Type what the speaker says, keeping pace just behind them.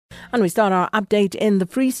And we start our update in the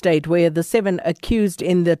Free State, where the 7 accused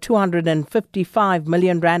in the 255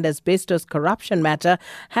 million rand asbestos corruption matter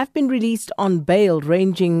have been released on bail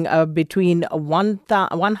ranging between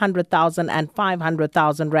 100,000 and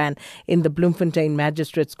 500,000 rand in the Bloemfontein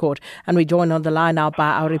Magistrates Court. And we join on the line now by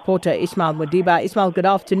our reporter Ismail Mudiba. Ismail, good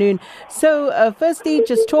afternoon. So firstly,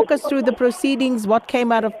 just talk us through the proceedings, what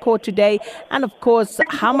came out of court today, and of course,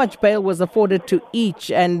 how much bail was afforded to each,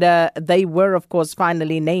 and they were, of course,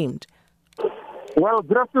 finally named. Well,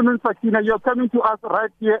 good afternoon, Sakina. You're coming to us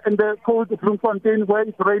right here in the cold Bloemfontein where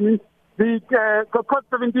it's raining. The Court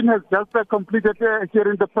 17 has just completed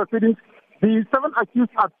hearing the proceedings. The 7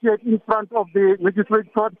 accused appeared in front of the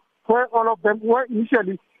magistrate court, where all of them were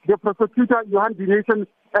initially, the prosecutor, Johan Dinesen,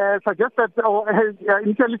 suggested or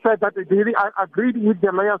initially said that they agreed with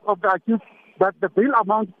the lawyers of the accused that the bail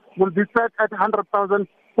amount will be set at 100,000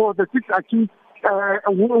 for the 6 accused.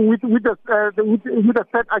 With the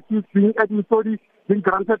third accused being Edwin Sodi being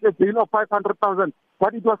granted a bail of 500,000.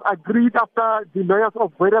 But it was agreed after the lawyers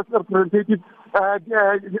of various representatives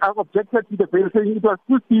objected to the bail, saying it was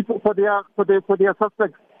too steep for their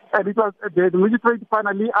suspects. And it was the magistrate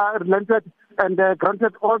finally relented and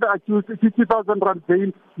granted all the accused 50,000 rand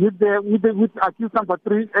bail, with accused number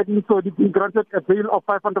 3, Edwin Sodi, being granted a bail of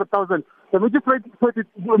 500,000. The magistrate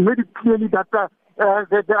made it clearly that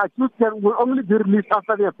the accused will only be released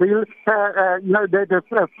after their bail,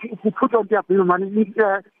 they put on their bail money,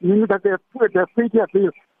 meaning that they paid their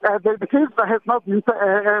bail. The case has now been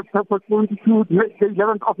postponed to the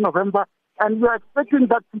 11th of November, and we are expecting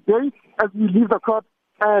that today, as we leave the court,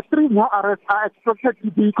 3 more arrests are expected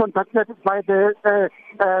to be conducted by the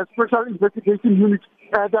Special Investigation Unit.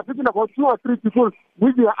 They are talking about 2 or 3 people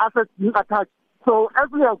with their assets being attached. So as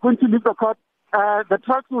we are going to leave the court, the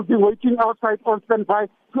trucks will be waiting outside on standby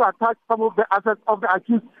to attach some of the assets of the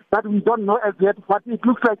accused that we don't know as yet, but it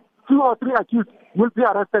looks like 2 or 3 accused will be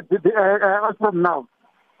arrested from now.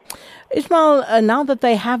 Ismail, now that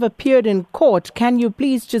they have appeared in court, can you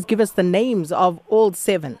please just give us the names of all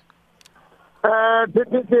 7? I'm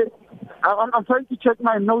trying to check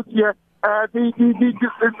my notes here. The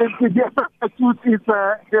accused is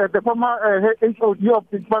the former HOD of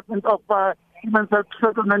the Department of Human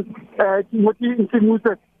Settlement, Timothy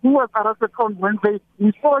Nsimuse, who was arrested on Wednesday.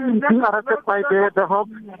 We saw him being arrested by the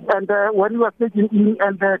Hawks, and when he was taken in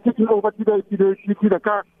and taken over to the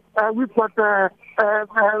car, we've got the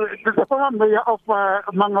former mayor of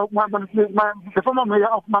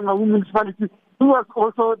Mangaung Municipality, who was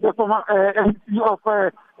also the former MC of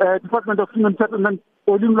Department of Human Settlement,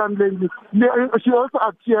 Olim Lamleli. She also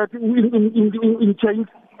appeared in chains,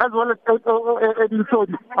 as well as Edwin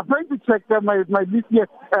Sodi. I'm trying to check my list here,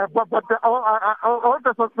 but all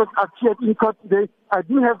the suspects appeared in court today. I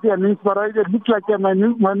do have their names, but it looks like my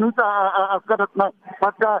notes are scattered now.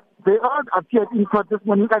 But they all appeared in court this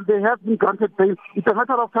morning, and they have been granted bail. It's a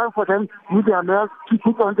matter of time for them with their lawyers to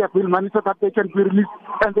put on their bail money so that they can be released.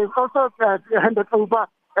 And they've also handed over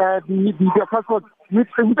the passport, with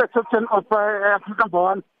the exception of accused number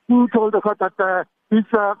 1, who told the court that his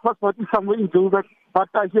passport is somewhere in Joburg, but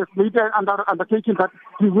he has made an undertaking that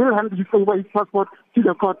he will hand over his passport to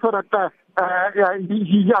the court so that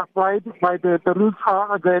he applied by the rules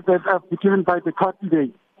given by the court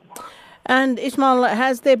today. And Ismail,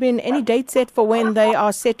 has there been any date set for when they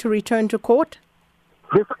are set to return to court?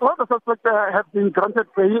 All the suspects have been granted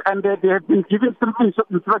bail, and they have been given strict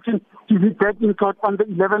instruction to be back in court on the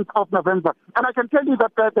 11th of November. And I can tell you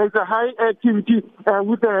that there is a high activity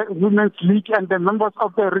with the Women's League and the members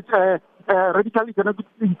of the Radical Economic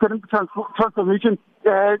Transformation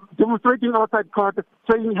demonstrating outside court,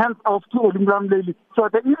 saying hands off to Olim Lamleli. So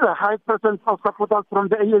there is a high presence of supporters from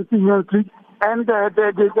the ANC Women's League, and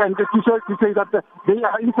to say that they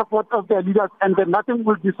are in support of their leaders, and that nothing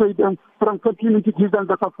will dissuade them from continuing to give them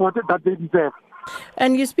the support that they deserve.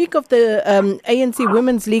 And you speak of the ANC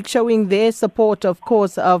Women's League showing their support, of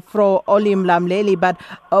course, for Olim Lamleli, but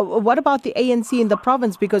what about the ANC in the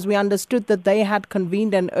province? Because we understood that they had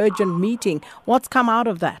convened an urgent meeting. What's come out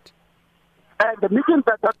of that? The meeting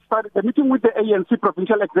that started, the meeting with the ANC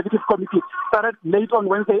Provincial Executive Committee started late on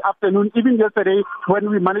Wednesday afternoon. Even yesterday,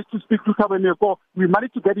 when we managed to speak to Kabemeko, we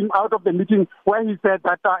managed to get him out of the meeting, where he said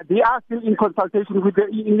that they are still in consultation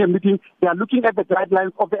in the meeting. They are looking at the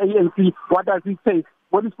guidelines of the ANC. What does he say?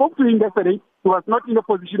 When we spoke to him yesterday, he was not in a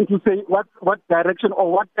position to say what direction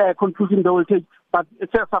or what conclusion they will take. But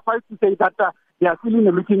it suffice to say that they are still in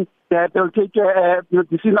the meeting. They'll take a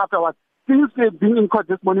decision afterwards. since they've been in court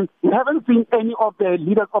this morning, we haven't seen any of the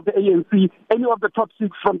leaders of the ANC, any of the top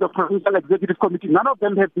six from the Provincial Executive Committee. None of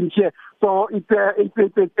them have been here. So it's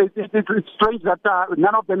strange that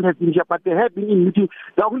none of them have been here, but they have been in meeting.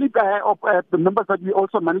 The only of the members that we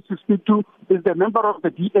also managed to speak to is the member of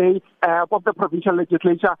the DA of the provincial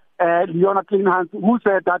legislature, Leona Kleinhans, who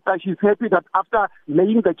said that she's happy that after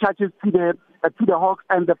laying the charges to the Hawks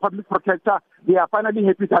and the public protector, they are finally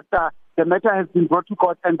happy that the matter has been brought to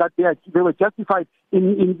court and that they were justified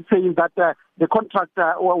in saying that the contract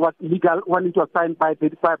was illegal when it was signed by the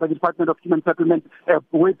Department of Human Settlement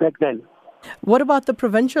way back then. What about the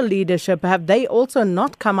provincial leadership? Have they also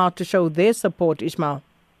not come out to show their support, Ishmael?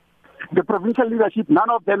 The provincial leadership, none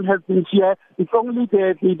of them has been here. It's only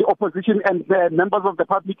the opposition and the members of the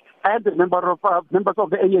public and the members of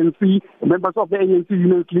the ANC, members of the ANC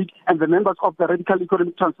Unionist League, and the members of the Radical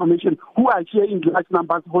Economic Transformation who are here in large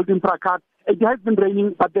numbers holding placards. It has been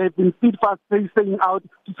raining, but they have been steadfast staying out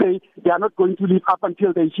to say they are not going to leave up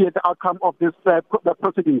until they hear the outcome of this the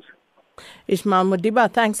proceedings. Ishmael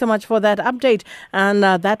Modiba, thanks so much for that update. And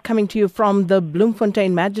that coming to you from the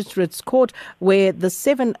Bloemfontein Magistrates Court, where the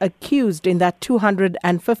 7 accused in that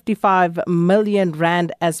 255 million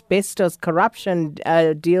rand asbestos corruption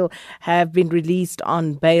deal have been released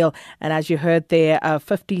on bail. And as you heard there,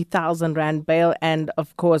 50,000 rand bail. And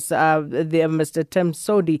of course, Mr. Tim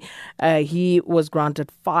Sodi, he was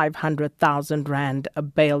granted 500,000 rand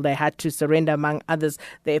bail. They had to surrender, among others,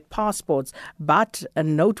 their passports. But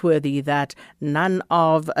noteworthy that none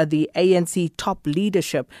of the ANC top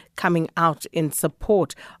leadership coming out in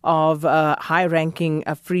support of high-ranking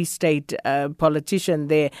Free State politician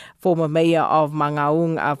there, former mayor of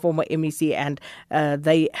Mangaung, former MEC, and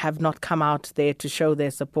they have not come out there to show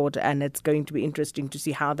their support, and it's going to be interesting to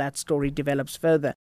see how that story develops further.